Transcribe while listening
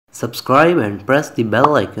Subscribe and press the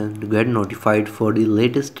bell icon to get notified for the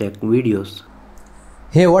latest tech videos.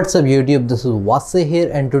 Hey, what's up YouTube, this is Wasay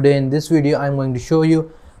here, and today in this video I'm going to show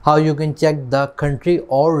you how you can check the country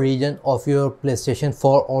or region of your PlayStation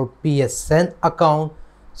 4 or PSN account.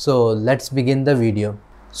 So let's begin the video.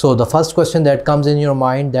 So the first question that comes in your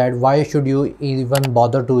mind, that why should you even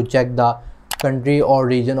bother to check the country or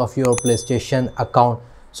region of your PlayStation account?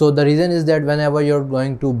 So the reason is that whenever you're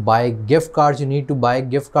going to buy gift cards, you need to buy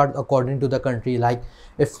gift cards according to the country. Like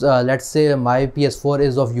if let's say my PS4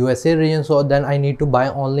 is of USA region, so then I need to buy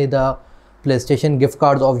only the PlayStation gift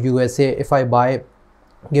cards of USA. If I buy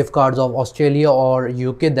gift cards of Australia or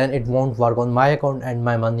UK, then it won't work on my account and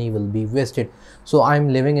my money will be wasted. So I'm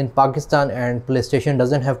living in Pakistan and PlayStation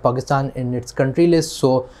doesn't have Pakistan in its country list,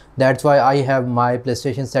 so that's why I have my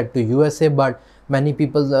PlayStation set to USA, but many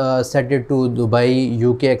people set it to Dubai,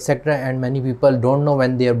 UK, etc., and many people don't know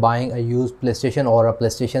when they are buying a used PlayStation or a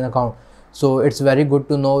PlayStation account. So it's very good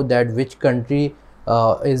to know that which country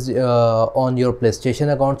is on your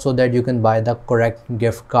PlayStation account, so that you can buy the correct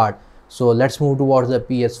gift card. So let's move towards the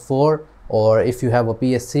PS4, or if you have a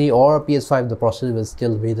PS3 or a PS5, the process will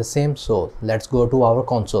still be the same. So let's go to our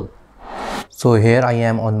console. So here I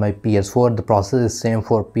am on my PS4. The process is same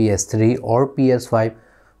for PS3 or PS5.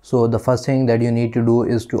 So the first thing that you need to do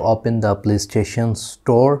is to open the PlayStation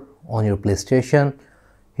Store on your PlayStation.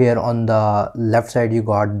 Here on the left side you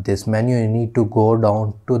got this menu. You need to go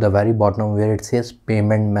down to the very bottom where it says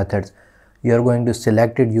payment methods. You are going to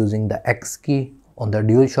select it using the X key on the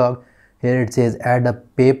DualShock. Here it says add a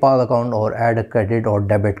PayPal account or add a credit or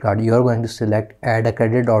debit card. You are going to select add a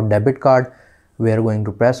credit or debit card. We are going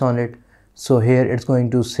to press on it. So here it's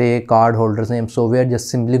going to say card holder's name, so we're just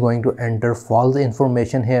simply going to enter false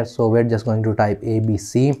information here. So we're just going to type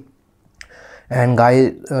ABC, and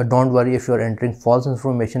guys, don't worry if you're entering false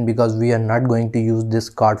information, because we are not going to use this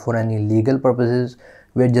card for any legal purposes.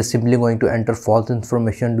 We're just simply going to enter false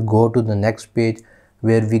information to go to the next page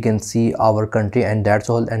where we can see our country, and that's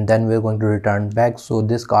all, and then we're going to return back. So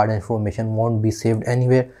this card information won't be saved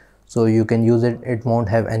anywhere, so you can use it. It won't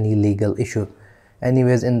have any legal issue.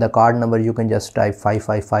 Anyways, in the card number you can just type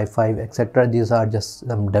 5555, etc. These are just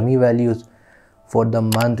some dummy values. For the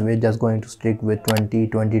month we're just going to stick with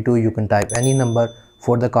 2022. You can type any number.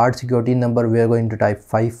 For the card security number we are going to type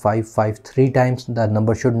 5553 times. The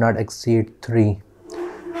number should not exceed three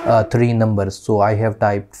numbers, so I have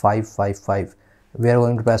typed 555. We are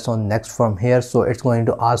going to press on next from here. So it's going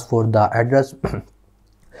to ask for the address.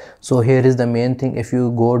 So here is the main thing. If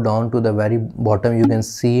you go down to the very bottom, you can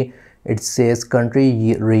see it says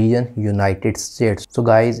country, region, United States. So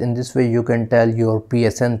guys, in this way you can tell your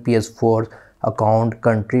PSN PS4 account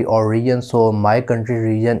country or region. So my country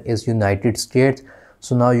region is United States.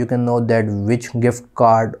 So now you can know that which gift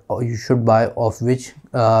card you should buy of which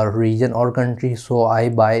region or country. So I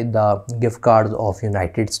buy the gift cards of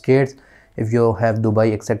United States. If you have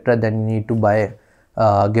Dubai, etc., then you need to buy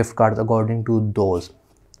gift cards according to those.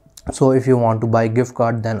 So if you want to buy gift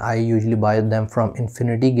card, then I usually buy them from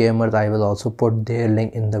Infinity Gamers. I will also put their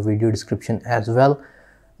link in the video description as well.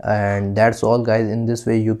 And that's all guys. In this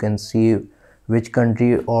way you can see which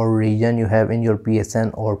country or region you have in your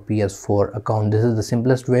PSN or PS4 account. This is the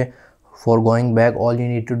simplest way. For going back, all you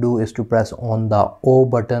need to do is to press on the O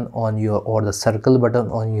button on your, or the circle button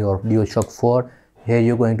on your DualShock 4. Here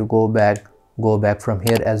you're going to go back from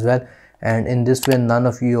here as well, and in this way none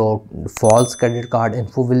of your false credit card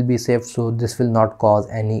info will be saved. So this will not cause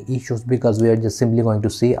any issues, because we are just simply going to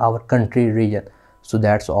see our country region. So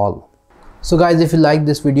that's all. So guys, if you like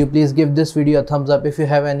this video, please give this video a thumbs up. If you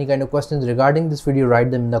have any kind of questions regarding this video, write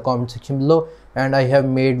them in the comment section below. And I have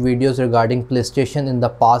made videos regarding PlayStation in the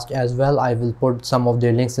past as well. I will put some of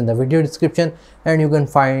their links in the video description, and you can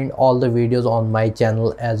find all the videos on my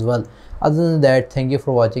channel as well. Other than that, thank you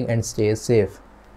for watching and stay safe.